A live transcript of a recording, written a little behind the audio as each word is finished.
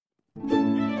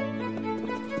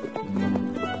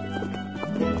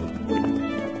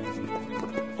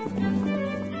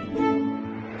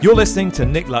You're listening to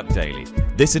Nick Luck Daily.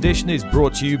 This edition is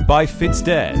brought to you by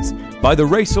FitzDares, by the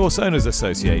Racehorse Owners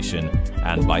Association,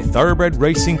 and by Thoroughbred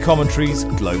Racing Commentary's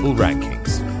Global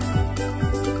Rankings.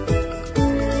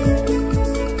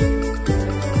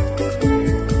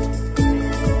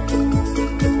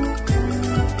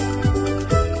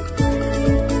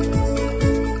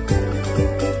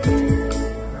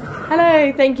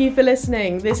 Hello, thank you for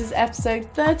listening. This is episode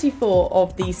 34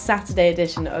 of the Saturday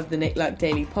edition of the Nick Luck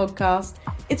Daily podcast.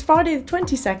 It's Friday the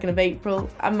 22nd of April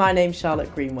and my name's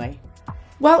Charlotte Greenway.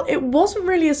 Well, it wasn't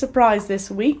really a surprise this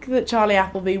week that Charlie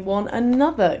Appleby won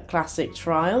another classic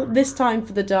trial, this time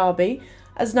for the Derby,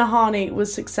 as Nahani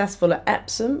was successful at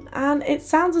Epsom, and it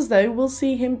sounds as though we'll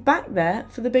see him back there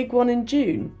for the big one in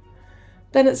June.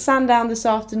 Then at Sandown this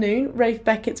afternoon, Rafe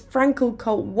Beckett's Frankel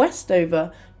Colt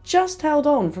Westover just held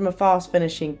on from a fast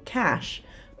finishing Cash,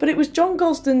 but it was John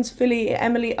Gosden's filly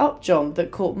Emily Upjohn that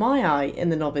caught my eye in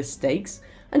the Novice Stakes,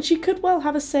 and she could well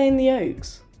have a say in the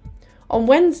Oaks. On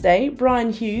Wednesday,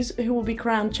 Brian Hughes, who will be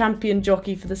crowned champion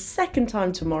jockey for the second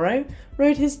time tomorrow,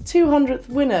 rode his 200th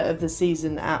winner of the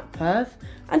season at Perth,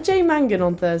 and Jay Mangan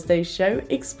on Thursday's show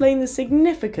explained the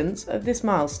significance of this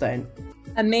milestone.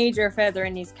 A major feather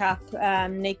in his cap.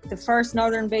 Nick, the first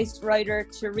northern-based rider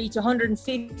to reach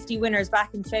 150 winners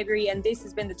back in February, and this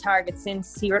has been the target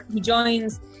since he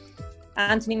joins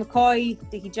Anthony McCoy,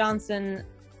 Dickie Johnson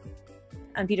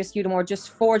and Peter Scudamore, just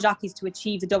 4 jockeys to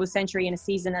achieve the double century in a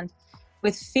season. And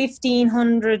with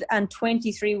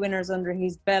 1,523 winners under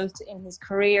his belt in his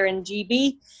career in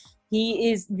GB,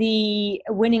 he is the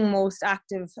winning most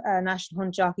active national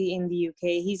hunt jockey in the UK.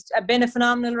 He's been a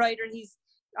phenomenal rider. He's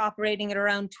operating at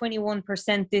around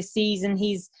 21% this season.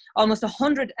 He's almost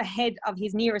 100 ahead of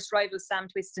his nearest rival, Sam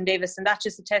Twiston-Davis, and that's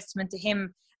just a testament to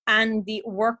him and the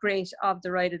work rate of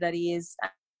the rider that he is.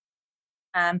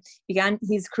 Began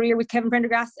his career with Kevin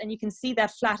Prendergast, and you can see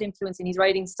that flat influence in his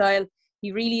riding style.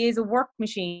 He really is a work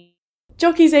machine.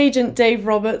 Jockey's agent Dave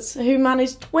Roberts, who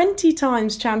managed 20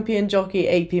 times champion jockey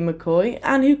AP McCoy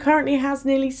and who currently has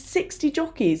nearly 60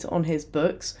 jockeys on his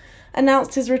books,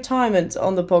 announced his retirement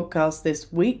on the podcast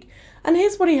this week, and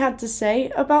here's what he had to say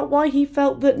about why he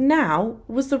felt that now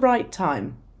was the right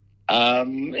time.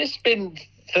 It's been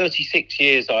 36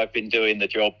 years I've been doing the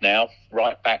job now,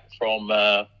 right back from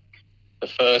the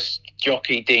first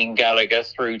jockey Dean Gallagher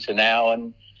through to now,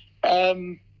 and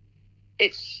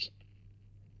it's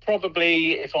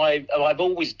probably, I've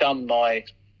always done my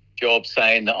job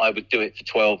saying that I would do it for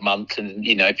 12 months, and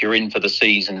if you're in for the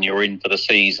season, you're in for the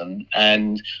season.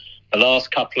 And the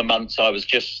last couple of months I was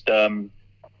just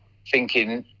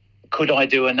thinking, could I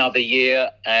do another year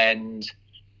and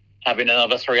having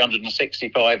another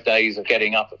 365 days of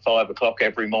getting up at 5 o'clock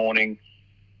every morning?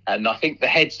 And I think the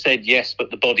head said yes,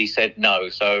 but the body said no.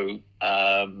 So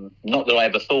not that I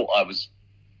ever thought I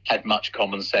had much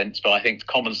common sense, but I think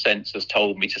common sense has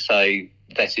told me to say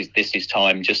this is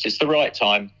time. Just it's the right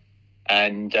time.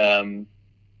 And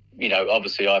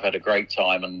obviously I've had a great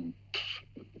time and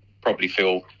probably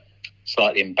feel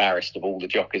slightly embarrassed of all the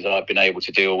jockeys I've been able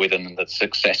to deal with and the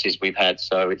successes we've had.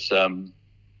 So it's an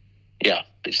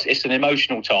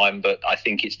emotional time, but I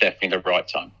think it's definitely the right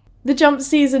time. The jump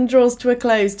season draws to a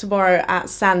close tomorrow at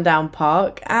Sandown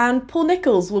Park, and Paul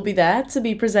Nicholls will be there to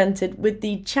be presented with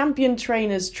the Champion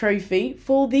Trainers Trophy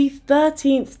for the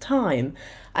 13th time.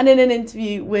 And in an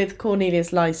interview with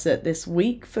Cornelius Lysett this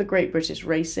week for Great British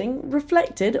Racing,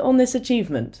 reflected on this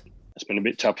achievement. It's been a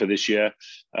bit tougher this year,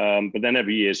 but then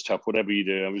every year is tough, whatever you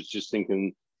do. I was just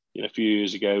thinking, a few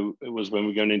years ago, it was when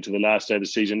we're going into the last day of the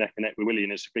season, neck and neck with Willie,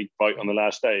 and it's a big fight on the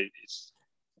last day. It's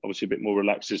obviously a bit more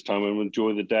relaxed this time and we'll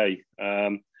enjoy the day.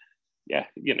 Of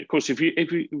course, if you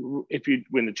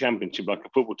win the championship like a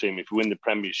football team, if you win the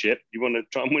Premiership, you want to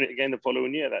try and win it again the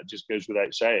following year. That just goes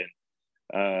without saying.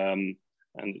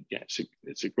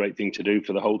 It's a great thing to do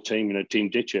for the whole team, Team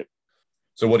Ditchit.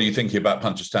 So what are you thinking about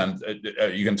Punchestown? Are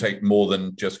you going to take more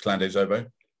than just Clan des Obeaux?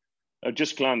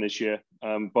 Just Clan this year.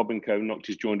 Bob and Co knocked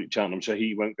his joint at Cheltenham, so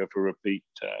he won't go for a repeat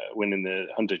winning the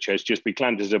Hunter Chase. Just be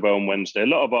Clan des Obeaux on Wednesday. A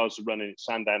lot of ours are running at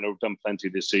Sandown, have done plenty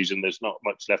this season. There's not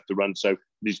much left to run, so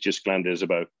it's just Clan des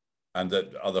Obeaux. And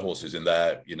the other horses in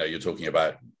there, you're talking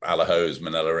about Alahos,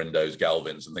 Manella Indos,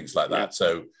 Galvins, and things like that. Yeah.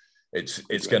 So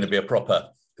it's going to be a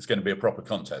proper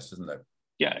contest, isn't it?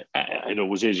 Yeah, it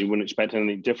always is. You wouldn't expect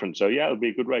anything different. So yeah, it'll be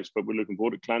a good race. But we're looking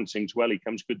forward to Clan sings well. He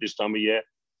comes good this time of year.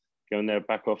 Going there,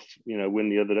 back off, win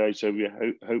the other day. So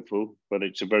we're hopeful, but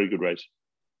it's a very good race.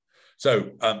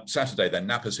 So Saturday then,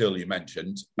 Nappers Hill you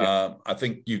mentioned. Yeah. I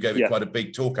think you gave it quite a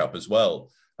big talk up as well.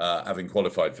 having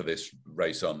qualified for this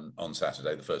race on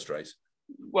Saturday, the first race?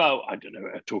 Well, I don't know.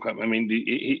 I mean,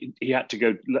 he had to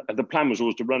go. The plan was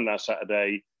always to run last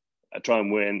Saturday, try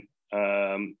and win.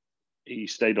 He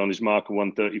stayed on his mark of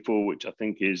 134, which I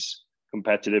think is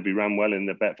competitive. He ran well in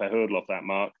the Betfair hurdle off that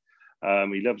mark.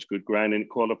 He loves good ground and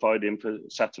qualified him for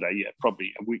Saturday. Yeah,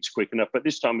 probably a week's quick enough. But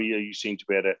this time of year, you seem to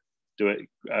be able to do it.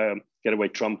 Get away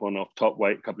trump on off top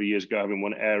weight a couple of years ago, having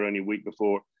won Air only a week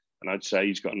before. And I'd say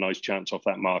he's got a nice chance off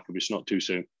that mark if it's not too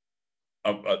soon.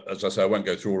 As I say, I won't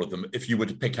go through all of them. If you were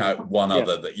to pick out one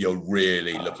other that you're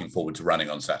really looking forward to running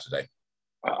on Saturday.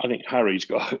 I think Harry's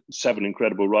got 7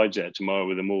 incredible rides there tomorrow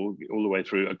with them all the way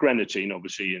through. A Grenadine,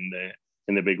 obviously, in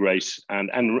the big race, and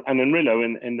Enrillo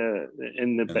in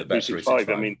the Bet365.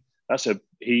 I mean,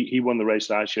 he won the race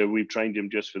last year. We've trained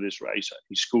him just for this race.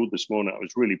 He scored this morning. I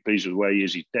was really pleased with the way he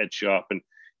is. He's dead sharp and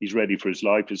he's ready for his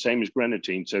life. The same as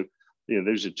Grenadine. So,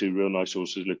 those are 2 real nice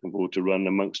horses. Looking forward to run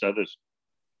amongst others.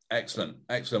 Excellent.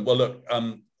 Well, look,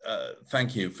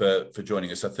 thank you for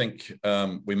joining us. I think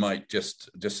we might just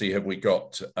see, have we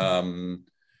got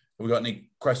any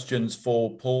questions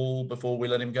for Paul before we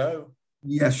let him go?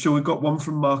 Yeah, sure. We've got one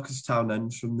from Marcus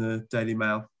Townend from the Daily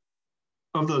Mail.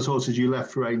 Of those horses you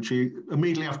left for Aintree,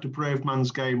 immediately after Brave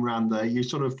Man's Game ran there, you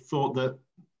sort of thought that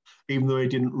even though he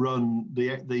didn't run,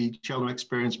 the Cheltenham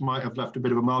experience might have left a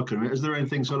bit of a mark on it. Is there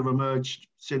anything sort of emerged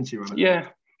since you ran it?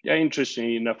 Yeah,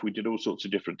 interestingly enough, we did all sorts of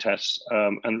different tests.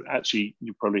 And actually,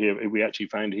 you probably hear, we actually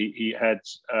found he had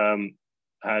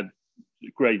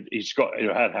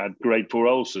grade 4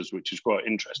 ulcers, which is quite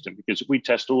interesting because we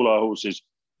test all our horses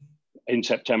in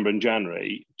September and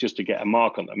January just to get a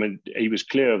mark on them. And he was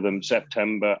clear of them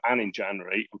September and in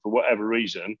January. And for whatever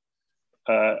reason,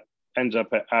 ends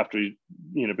up after he's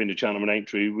been to Cheltenham and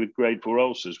Aintree with grade 4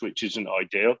 ulcers, which isn't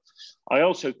ideal. I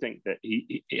also think that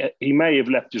he may have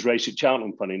left his race at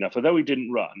Cheltenham, funny enough, although he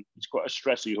didn't run. He's quite a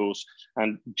stressy horse,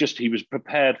 and he was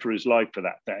prepared for his life for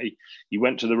that day. He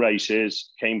went to the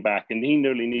races, came back, and he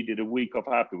nearly needed a week off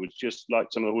afterwards, just like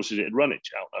some of the horses that had run at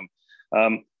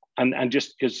Cheltenham. And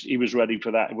just because he was ready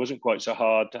for that, it wasn't quite so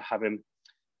hard to have him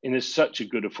in such a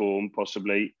good a form,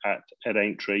 possibly at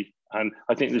Aintree. And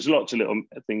I think there's lots of little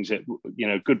things that,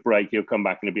 good break, he'll come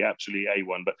back and he'll be absolutely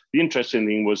A1. But the interesting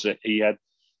thing was that he had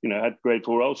grade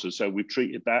 4 ulcers. So we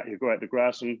treated that. He'll go out the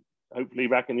grass and hopefully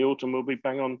back in the autumn we'll be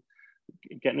bang on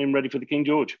getting him ready for the King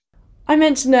George. I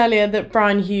mentioned earlier that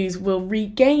Brian Hughes will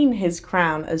regain his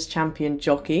crown as champion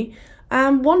jockey.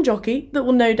 And one jockey that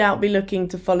will no doubt be looking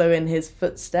to follow in his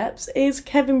footsteps is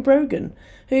Kevin Brogan,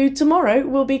 who tomorrow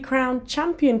will be crowned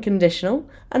Champion Conditional,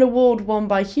 an award won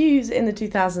by Hughes in the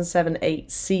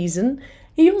 2007-8 season.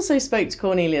 He also spoke to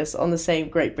Cornelius on the same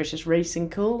Great British Racing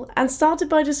call and started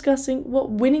by discussing what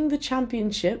winning the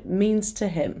championship means to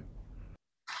him.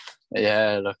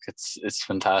 Yeah, look, it's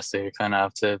fantastic. I kind of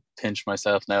have to pinch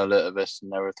myself now a little bit.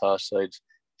 Never thought I'd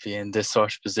be in this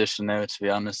sort of position now, to be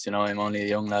honest. I'm only a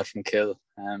young lad from Kill.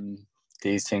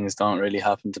 These things don't really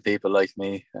happen to people like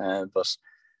me. But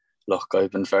look,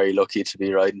 I've been very lucky to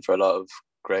be riding for a lot of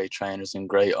great trainers and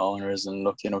great owners, and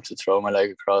lucky enough to throw my leg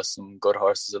across some good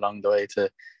horses along the way to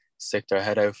stick their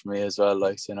head out for me as well.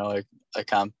 I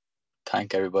can't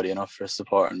thank everybody enough for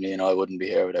supporting me. I wouldn't be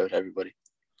here without everybody.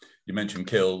 You mentioned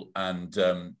Kill, and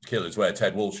Kill is where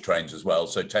Ted Walsh trains as well.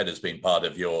 So Ted has been part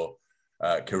of your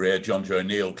career. John Joe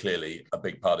O'Neill, clearly a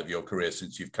big part of your career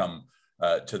since you've come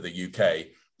to the UK.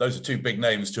 Those are 2 big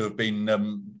names to have been,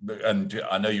 and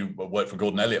I know you worked for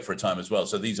Gordon Elliott for a time as well.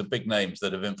 So these are big names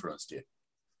that have influenced you.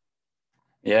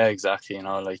 Yeah, exactly. When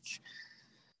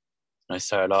I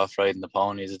started off riding the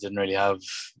ponies, I didn't really have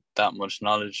that much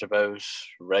knowledge about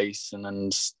racing,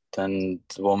 and then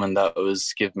the woman that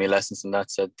was giving me lessons and that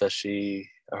said that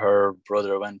her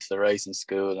brother went to the racing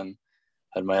school and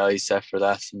had my eyes set for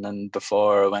that. And then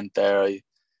before I went there, I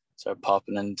started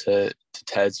popping into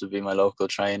Ted's, would be my local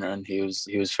trainer, and he was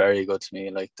very good to me.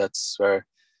 That's where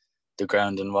the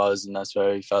grounding was, and that's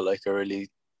where I felt like I really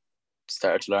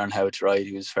started to learn how to ride.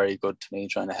 He was very good to me,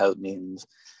 trying to help me, and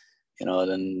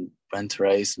then went to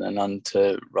race and then on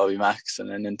to Robbie Max and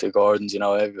then into Gordon's.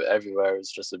 Everywhere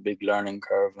was just a big learning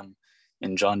curve, and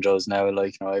in John Joe's now,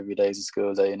 every day is a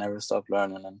school day. You never stop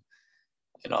learning, and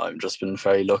I've just been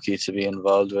very lucky to be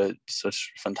involved with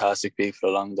such fantastic people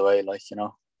along the way.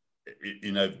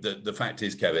 The fact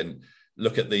is, Kevin,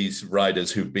 look at these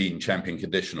riders who've been champion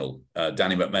conditional.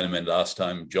 Danny McMenamin last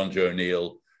time, John Joe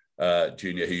O'Neill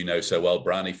Jr., who you know so well,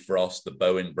 Bryony Frost, the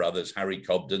Bowen brothers, Harry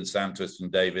Cobden, Sam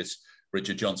Twiston-Davis,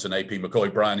 Richard Johnson, AP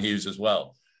McCoy, Brian Hughes as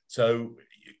well. So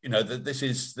this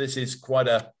is quite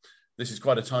a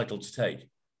title to take.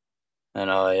 I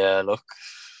know, yeah. Look,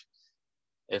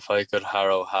 if I could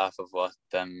harrow half of what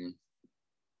them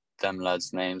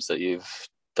lads' names that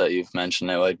you've mentioned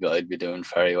now, I'd be doing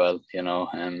very well, you know.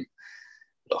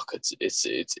 Look, it's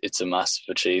a massive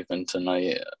achievement, and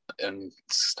I'm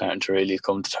starting to really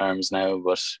come to terms now.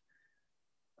 But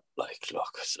like,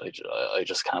 look, I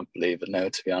just can't believe it now,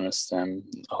 to be honest.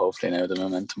 Hopefully now the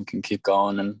momentum can keep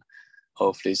going, and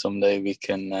hopefully someday we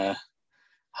can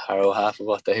harrow half of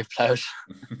what they've ploughed.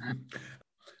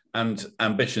 And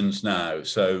ambitions now.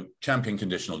 So champion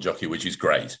conditional jockey, which is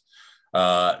great.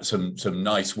 Some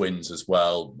nice wins as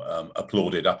well,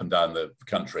 applauded up and down the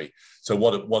country. So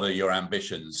what are your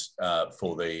ambitions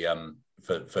for the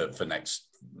for next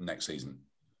season?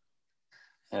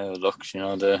 Look, you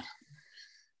know, the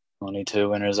only 2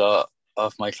 winners off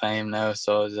my claim now,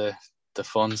 so the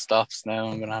fun stops now.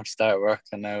 I'm gonna have to start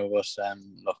working now. But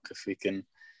look, if we can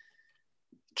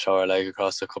throw our leg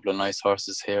across a couple of nice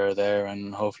horses here or there,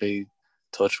 and hopefully,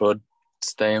 touch wood,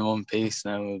 stay in one piece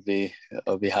now,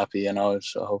 I'll be happy, you know.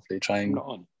 So hopefully try and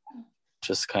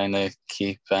just kind of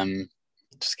keep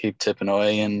tipping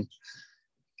away, and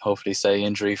hopefully stay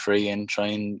injury free, and try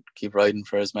and keep riding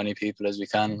for as many people as we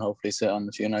can, and hopefully sit on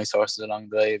a few nice horses along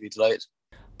the way. I'd be delighted.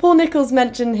 Paul Nicholls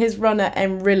mentioned his runner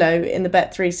Emrillo in the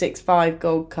Bet365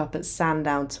 Gold Cup at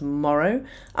Sandown tomorrow,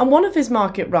 and one of his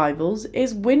market rivals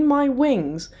is Win My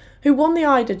Wings, who won the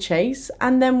Ida Chase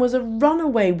and then was a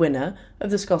runaway winner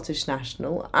of the Scottish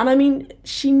National. And I mean,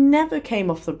 she never came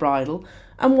off the bridle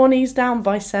and won Ease Down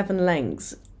by 7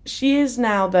 lengths. She is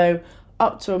now, though,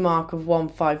 up to a mark of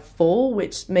 154,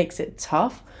 which makes it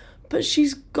tough. But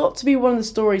she's got to be one of the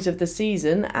stories of the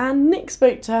season, and Nick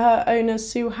spoke to her owner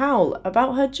Sue Howell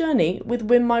about her journey with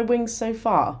Win My Wings so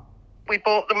far. We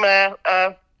bought the mare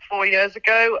 4 years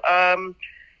ago.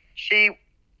 She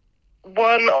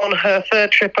won on her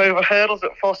 3rd trip over hurdles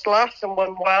at Fosslas and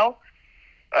won well.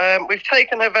 We've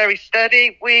taken her very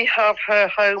steady. We have her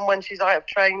home when she's out of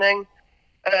training.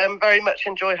 Very much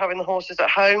enjoy having the horses at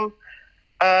home.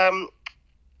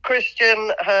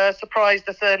 Christian surprised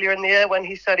us earlier in the year when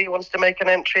he said he wants to make an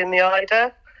entry in the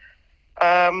Ida.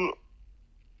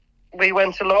 We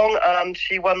went along and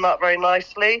she won that very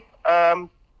nicely.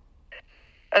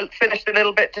 Finished a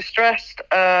little bit distressed.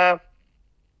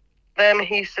 Then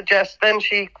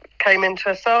she came into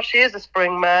herself. She is a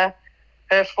spring mare.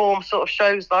 Her form sort of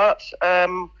shows that.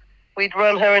 We'd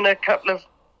run her in a couple of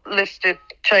listed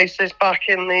chases back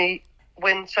in the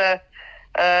winter.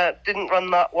 Didn't run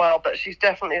that well, but she's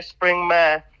definitely a spring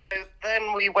mare.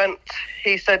 Then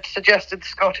he suggested the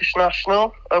Scottish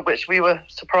National, which we were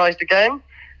surprised again.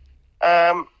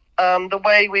 And the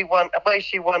way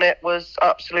she won it was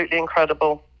absolutely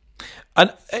incredible.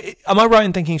 And am I right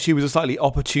in thinking she was a slightly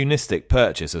opportunistic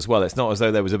purchase as well? It's not as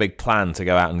though there was a big plan to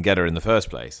go out and get her in the first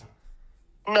place.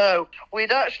 No,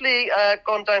 we'd actually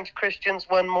gone down to Christian's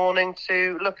one morning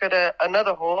to look at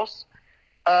another horse,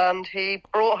 and he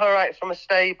brought her out from a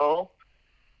stable.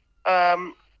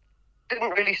 Didn't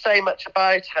really say much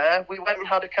about her. We went and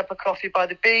had a cup of coffee by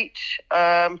the beach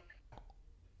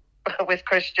with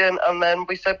Christian, and then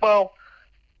we said, well,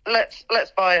 let's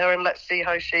buy her and let's see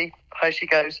how she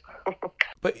goes.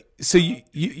 But so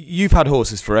you've had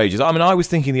horses for ages. I mean, I was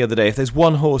thinking the other day, if there's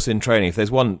one horse in training, if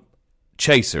there's one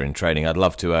chaser in training I'd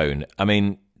love to own, I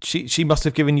mean, she must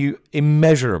have given you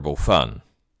immeasurable fun.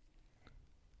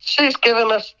 She's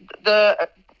given us the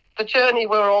journey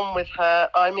we're on with her.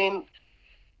 I mean,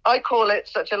 I call it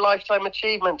such a lifetime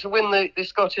achievement. To win the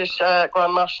Scottish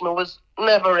Grand National was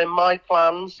never in my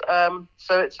plans,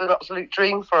 so it's an absolute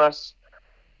dream for us.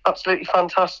 Absolutely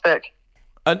fantastic.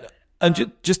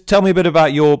 And just tell me a bit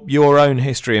about your own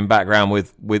history and background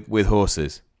with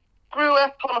horses. Grew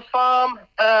up on a farm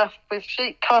with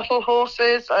sheep, cattle,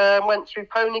 horses. Went through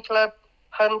pony club,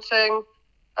 hunting,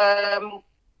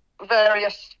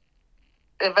 various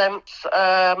events.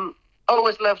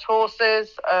 Always loved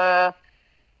horses.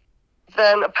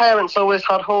 Then parents always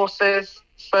had horses,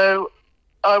 so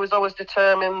I was always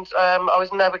determined. I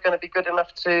was never going to be good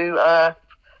enough to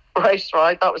race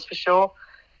ride, that was for sure.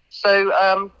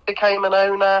 So became an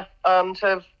owner and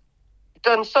have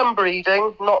done some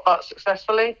breeding, not that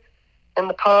successfully in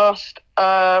the past.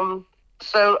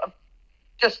 So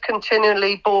just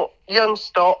continually bought young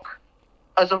stock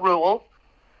as a rule,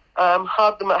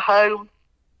 had them at home,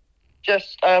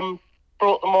 just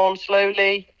brought them on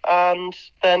slowly and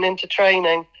then into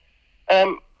training.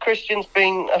 Christian's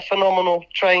been a phenomenal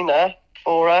trainer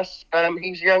for us.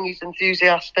 He's young, he's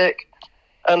enthusiastic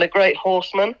and a great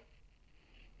horseman.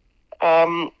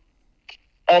 And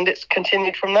it's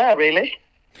continued from there, really.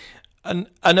 And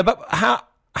about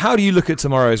how do you look at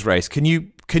tomorrow's race? Can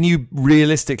you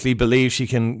realistically believe she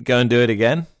can go and do it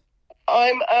again?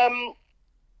 I'm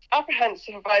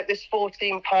apprehensive about this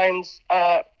 14 pounds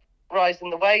rise in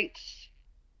the weights,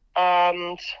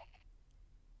 and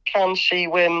can she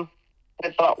win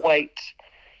with that weight?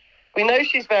 We know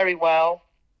she's very well.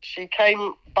 She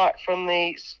came back from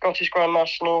the Scottish Grand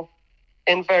National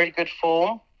in very good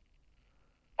form.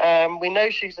 We know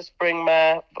she's a spring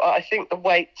mare, but I think the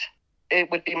weight, it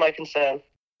would be my concern.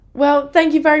 Well,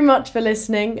 thank you very much for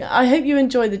listening. I hope you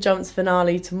enjoy the jumps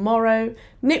finale tomorrow.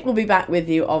 Nick will be back with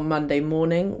you on Monday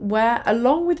morning, where,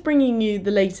 along with bringing you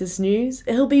the latest news,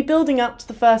 he'll be building up to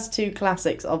the first 2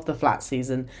 classics of the flat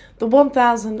season, the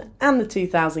 1000 and the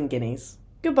 2000 guineas.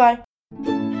 Goodbye.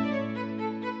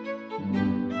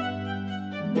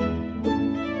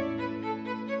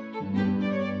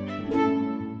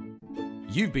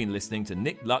 You've been listening to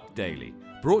Nick Luck Daily,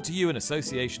 brought to you in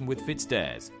association with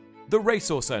FitzDares, the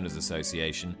Racehorse Owners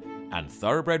Association, and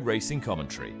Thoroughbred Racing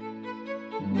Commentary.